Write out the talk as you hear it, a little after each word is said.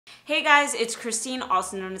Hey guys, it's Christine,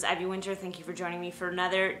 also known as IvyWinter. Thank you for joining me for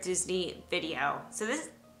another Disney video. So this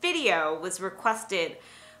video was requested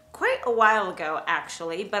quite a while ago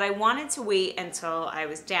actually, but I wanted to wait until I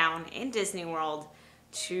was down in Disney World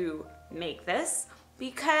to make this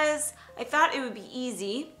because I thought it would be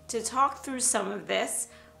easy to talk through some of this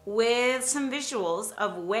with some visuals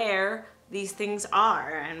of where these things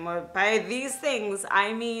are. And by these things,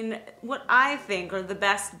 I mean what I think are the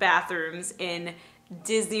best bathrooms in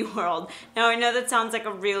Disney World. Now I know that sounds like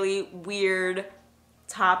a really weird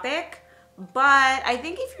topic, but I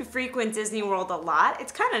think if you frequent Disney World a lot,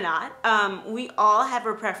 it's kind of not. We all have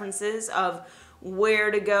our preferences of where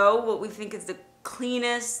to go, what we think is the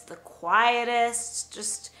cleanest, the quietest,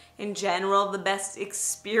 just in general, the best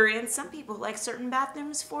experience. Some people like certain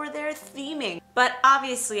bathrooms for their theming. But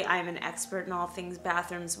obviously, I'm an expert in all things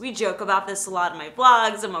bathrooms. We joke about this a lot in my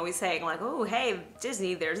vlogs. I'm always saying like, oh, hey,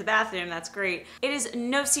 Disney, there's a bathroom, that's great. It is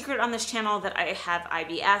no secret on this channel that I have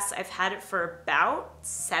IBS. I've had it for about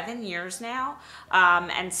 7 years now.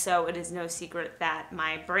 And so it is no secret that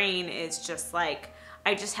my brain is just like,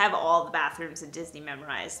 I just have all the bathrooms in Disney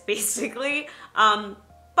memorized, basically.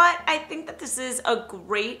 But I think that this is a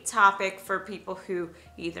great topic for people who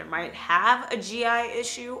either might have a GI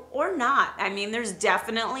issue or not. I mean, there's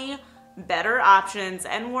definitely better options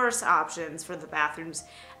and worse options for the bathrooms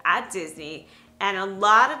at Disney. And a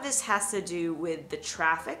lot of this has to do with the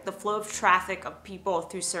traffic, the flow of traffic of people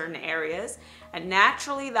through certain areas. And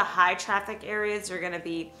naturally, the high traffic areas are gonna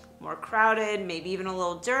be more crowded, maybe even a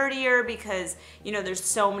little dirtier because, you know, there's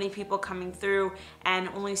so many people coming through and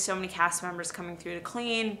only so many cast members coming through to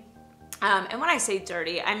clean. And when I say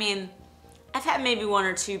dirty, I mean, I've had maybe 1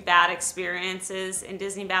 or 2 bad experiences in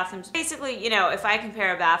Disney bathrooms. Basically, you know, if I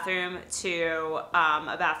compare a bathroom to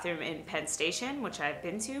a bathroom in Penn Station, which I've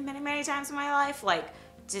been to many, many times in my life, like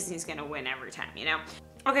Disney's gonna win every time, you know?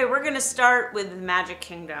 Okay, we're gonna start with the Magic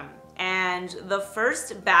Kingdom. And the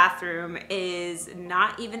first bathroom is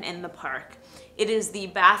not even in the park. It is the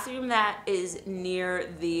bathroom that is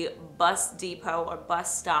near the bus depot or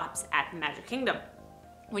bus stops at Magic Kingdom.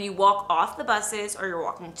 When you walk off the buses or you're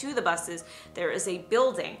walking to the buses, there is a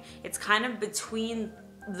building. It's kind of between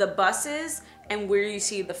the buses and where you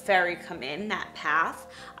see the ferry come in, that path.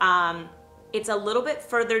 It's a little bit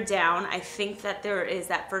further down. I think that there is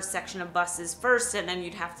that first section of buses first, and then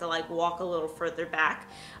you'd have to like walk a little further back.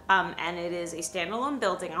 And it is a standalone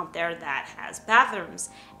building out there that has bathrooms,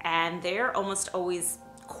 and they're almost always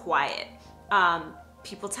quiet.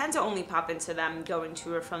 People tend to only pop into them going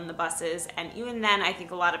to or from the buses, and even then, I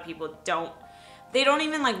think a lot of people don't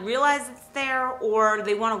even like realize it's there, or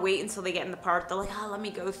they want to wait until they get in the park. They're like, oh, let me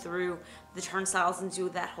go through the turnstiles and do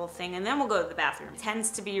that whole thing, and then we'll go to the bathroom. It tends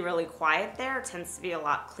to be really quiet there. It tends to be a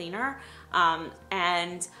lot cleaner.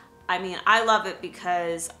 And I mean, I love it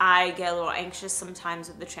because I get a little anxious sometimes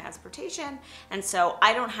with the transportation, and so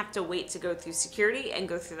I don't have to wait to go through security and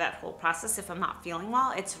go through that whole process if I'm not feeling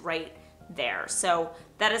well. It's right there. So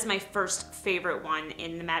that is my first favorite one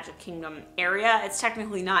in the Magic Kingdom area. It's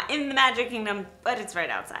technically not in the Magic Kingdom, but it's right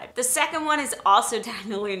outside. The second one is also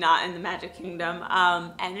technically not in the Magic Kingdom,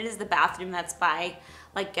 and it is the bathroom that's by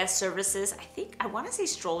like guest services. I want to say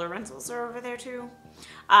stroller rentals are over there too.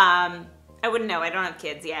 I wouldn't know, I don't have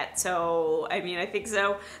kids yet, so I mean, I think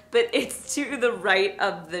so, but it's to the right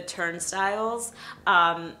of the turnstiles.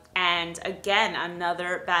 And again,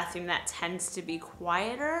 another bathroom that tends to be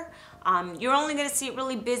quieter. You're only gonna see it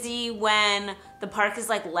really busy when the park is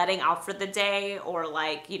like letting out for the day, or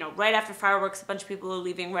like, you know, right after fireworks, a bunch of people are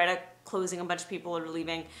leaving, right at closing, a bunch of people are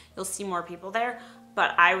leaving. You'll see more people there.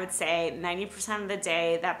 But I would say 90% of the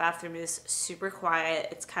day, that bathroom is super quiet.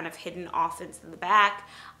 It's kind of hidden off into the back.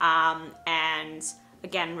 And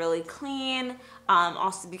again, really clean.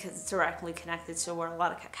 Also because it's directly connected to where a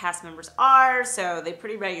lot of cast members are. So they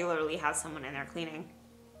pretty regularly have someone in there cleaning.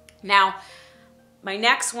 Now, my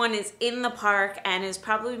next one is in the park and is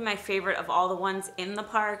probably my favorite of all the ones in the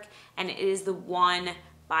park. And it is the one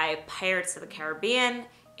by Pirates of the Caribbean.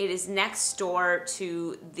 It is next door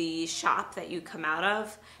to the shop that you come out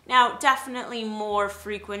of. Now, definitely more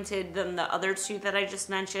frequented than the other two that I just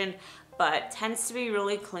mentioned, but tends to be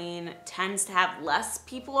really clean, tends to have less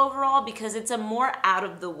people overall because it's a more out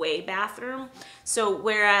of the way bathroom. So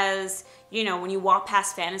whereas, you know, when you walk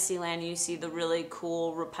past Fantasyland, you see the really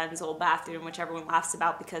cool Rapunzel bathroom, which everyone laughs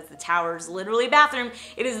about because the tower is literally a bathroom.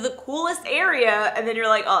 It is the coolest area, and then you're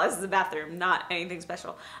like, oh, this is a bathroom, not anything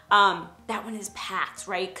special. That one is packed,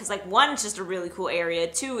 right? Because like, one, it's just a really cool area.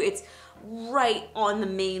 2, it's right on the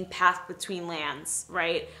main path between lands,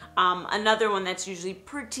 right? Another one that's usually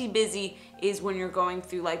pretty busy is when you're going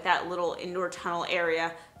through like that little indoor tunnel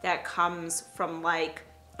area that comes from like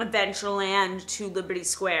Adventureland to Liberty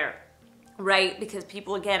Square, right? Because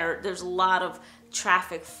people, again, there's a lot of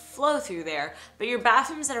traffic flow through there, but your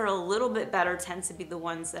bathrooms that are a little bit better tend to be the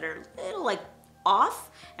ones that are a little like off,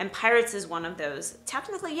 and Pirates is one of those.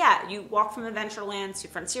 Technically, yeah, you walk from Adventureland to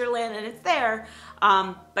Frontierland and it's there,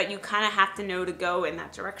 but you kind of have to know to go in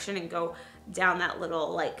that direction and go down that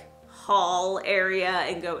little like hall area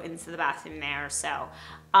and go into the bathroom there. So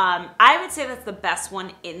I would say that's the best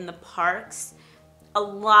one in the parks. A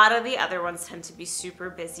lot of the other ones tend to be super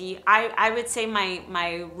busy. I would say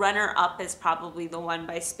my runner-up is probably the one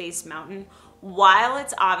by Space Mountain. While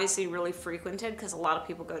it's obviously really frequented because a lot of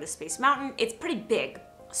people go to Space Mountain, it's pretty big.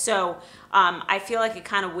 So I feel like it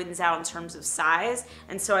kind of wins out in terms of size.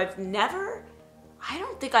 And so I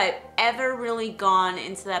don't think I've ever really gone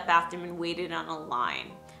into that bathroom and waited on a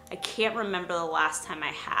line. I can't remember the last time I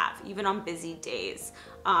have, even on busy days,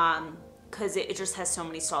 because it just has so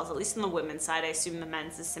many stalls, at least on the women's side. I assume the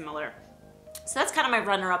men's is similar. So that's kind of my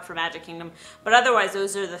runner-up for Magic Kingdom, but otherwise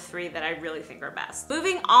those are the three that I really think are best.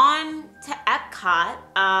 Moving on to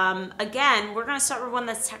Epcot, again, we're gonna start with one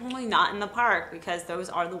that's technically not in the park because those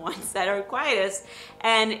are the ones that are quietest,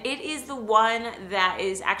 and it is the one that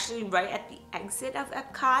is actually right at the exit of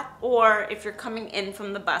Epcot, or if you're coming in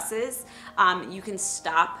from the buses, you can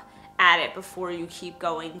stop at it before you keep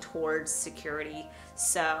going towards security.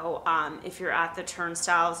 So if you're at the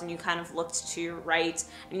turnstiles and you kind of looked to your right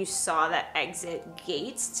and you saw that exit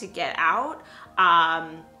gate to get out,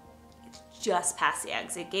 it's just past the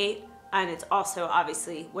exit gate, and it's also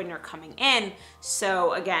obviously when you're coming in.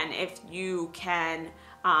 So again, if you can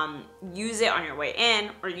use it on your way in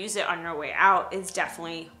or use it on your way out, it's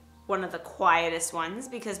definitely one of the quietest ones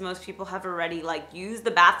because most people have already like used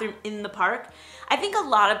the bathroom in the park. I think a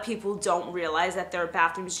lot of people don't realize that there are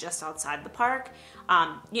bathrooms just outside the park.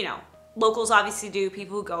 You know, locals obviously do,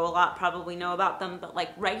 people who go a lot probably know about them, but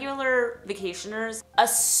like regular vacationers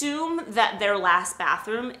assume that their last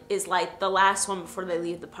bathroom is like the last one before they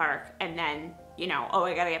leave the park, and then, you know, oh,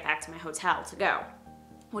 I gotta get back to my hotel to go,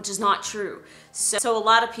 which is not true. So a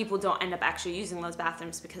lot of people don't end up actually using those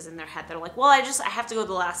bathrooms because in their head they're like, well, I have to go to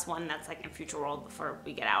the last one that's like in Future World before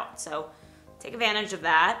we get out. So take advantage of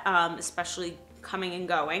that, especially coming and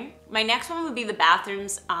going. My next one would be the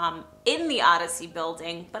bathrooms in the Odyssey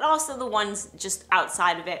building, but also the ones just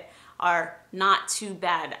outside of it are not too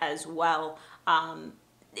bad as well.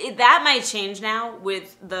 That might change now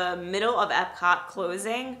with the middle of Epcot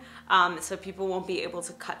closing, so people won't be able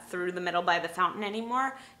to cut through the middle by the fountain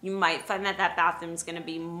anymore. You might find that that bathroom is going to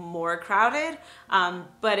be more crowded,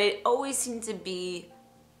 but it always seemed to be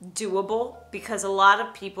doable because a lot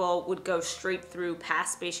of people would go straight through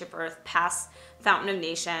past Spaceship Earth, past Fountain of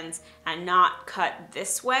Nations, and not cut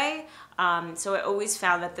this way. So I always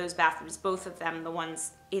found that those bathrooms, both of them, the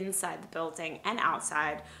ones inside the building and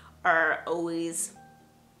outside, are always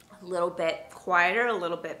a little bit quieter, a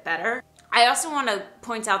little bit better. I also want to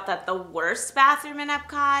point out that the worst bathroom in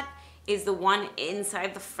Epcot is the one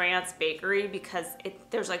inside the France Bakery because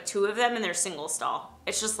there's like two of them and they're single stall.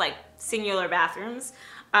 It's just like singular bathrooms.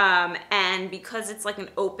 And because it's like an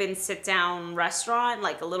open sit-down restaurant,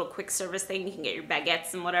 like a little quick service thing, you can get your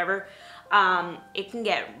baguettes and whatever, it can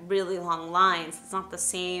get really long lines. It's not the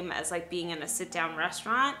same as like being in a sit-down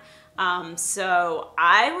restaurant. So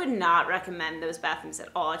I would not recommend those bathrooms at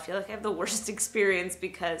all. I feel like I have the worst experience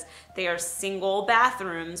because they are single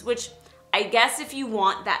bathrooms, which I guess if you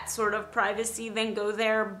want that sort of privacy, then go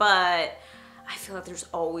there, but I feel like there's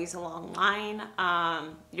always a long line.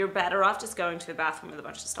 You're better off just going to a bathroom with a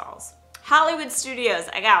bunch of stalls. Hollywood Studios,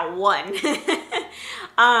 I got one.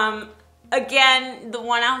 Again, the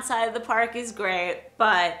one outside of the park is great,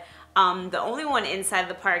 but the only one inside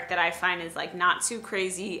the park that I find is like not too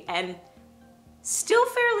crazy and still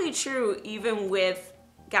fairly true even with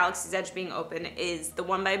Galaxy's Edge being open is the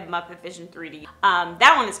one by Muppet Vision 3D.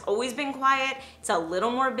 That one has always been quiet. It's a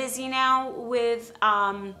little more busy now with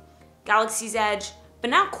Galaxy's Edge, but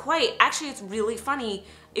not quite. Actually, it's really funny.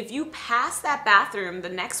 If you pass that bathroom, the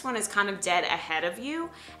next one is kind of dead ahead of you,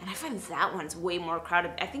 and I find that one's way more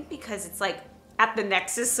crowded. I think because it's like at the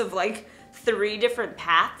nexus of like 3 different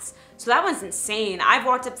paths. So that one's insane. I've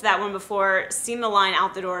walked up to that one before, seen the line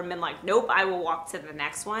out the door and been like, nope, I will walk to the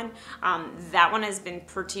next one. That one has been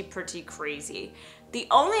pretty crazy. The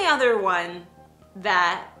only other one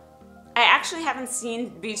that I actually haven't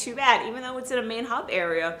seen be too bad, even though it's in a main hub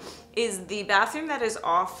area, is the bathroom that is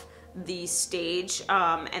off the stage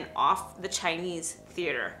and off the Chinese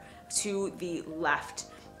theater to the left.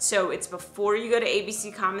 So it's before you go to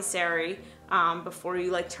ABC Commissary, before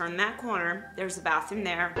you like turn that corner, there's a bathroom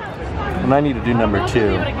there. When I need to do number 2,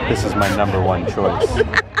 this is my number 1 choice.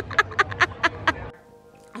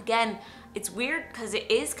 Again, it's weird because it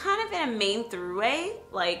is kind of in a main throughway,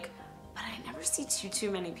 like, but I never see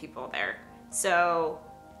too many people there. So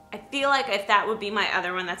I feel like if that would be my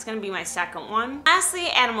other one, that's gonna be my second one. Lastly,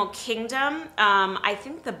 Animal Kingdom. I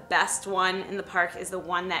think the best one in the park is the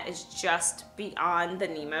one that is just beyond the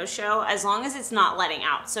Nemo show, as long as it's not letting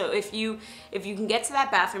out. So if you can get to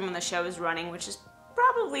that bathroom when the show is running, which is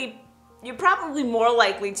you're probably more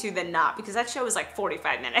likely to than not, because that show is like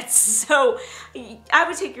 45 minutes. So I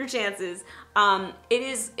would take your chances.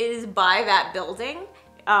 It is by that building.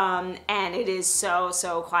 And it is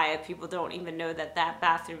so quiet. People don't even know that that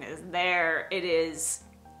bathroom is there. It is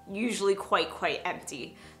usually quite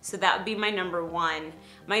empty. So that would be my number one.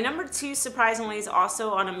 My number two, surprisingly, is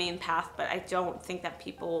also on a main path, but I don't think that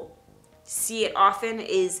people see it often,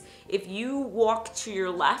 is if you walk to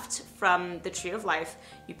your left from the Tree of Life,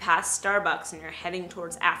 you pass Starbucks and you're heading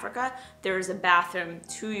towards Africa, there is a bathroom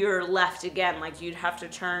to your left again, like you'd have to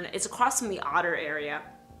turn. It's across from the Otter area.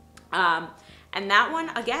 And that one,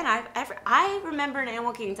 again, I remember in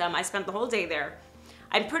Animal Kingdom, I spent the whole day there.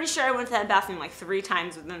 I'm pretty sure I went to that bathroom like 3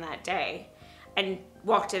 times within that day and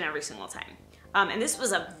walked in every single time. And this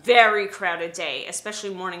was a very crowded day,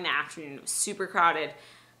 especially morning and afternoon. It was super crowded.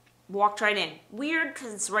 Walked right in. Weird,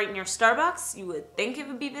 because it's right near Starbucks. You would think it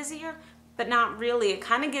would be busier, but not really. It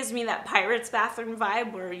kind of gives me that Pirates bathroom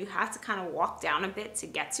vibe where you have to kind of walk down a bit to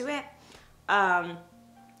get to it.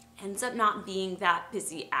 Ends up not being that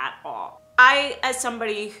busy at all. I, as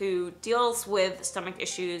somebody who deals with stomach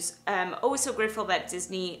issues, am always so grateful that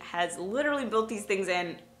Disney has literally built these things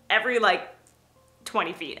in every like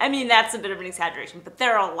 20 feet. I mean, that's a bit of an exaggeration, but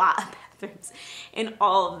there are a lot of bathrooms in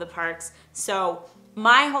all of the parks. So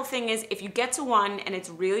my whole thing is, if you get to one and it's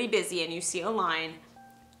really busy and you see a line,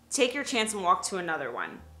 take your chance and walk to another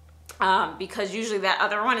one. Because usually that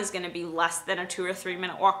other one is gonna be less than a 2 or 3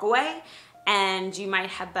 minute walk away, and you might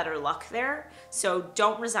have better luck there. So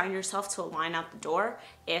don't resign yourself to a line out the door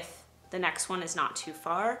if the next one is not too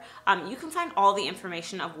far. You can find all the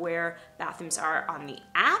information of where bathrooms are on the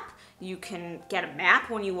app. You can get a map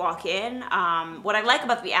when you walk in. What I like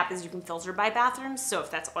about the app is you can filter by bathrooms, so if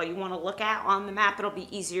that's all you want to look at on the map, it'll be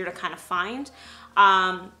easier to kind of find.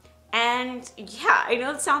 And yeah, I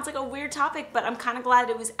know it sounds like a weird topic, but I'm kind of glad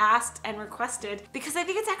it was asked and requested, because I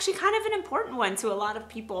think it's actually kind of an important one to a lot of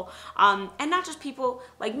people. And not just people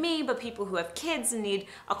like me, but people who have kids and need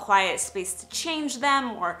a quiet space to change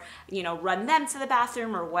them, or, you know, run them to the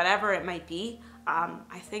bathroom, or whatever it might be.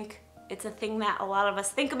 I think it's a thing that a lot of us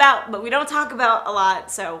think about, but we don't talk about a lot.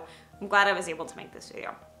 So I'm glad I was able to make this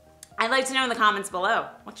video. I'd like to know in the comments below,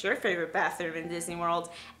 what's your favorite bathroom in Disney World?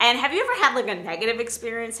 And have you ever had like a negative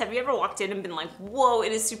experience? Have you ever walked in and been like, whoa,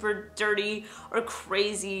 it is super dirty or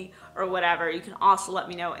crazy or whatever? You can also let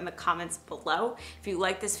me know in the comments below. If you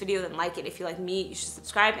like this video, then like it. If you like me, you should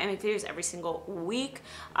subscribe. I make videos every single week.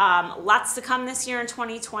 Lots to come this year in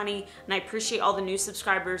 2020, and I appreciate all the new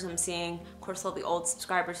subscribers I'm seeing. Of course, all the old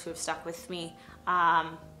subscribers who have stuck with me.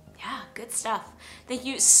 Yeah, good stuff. Thank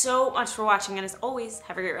you so much for watching, and as always,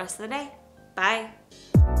 have a great rest of the day. Bye.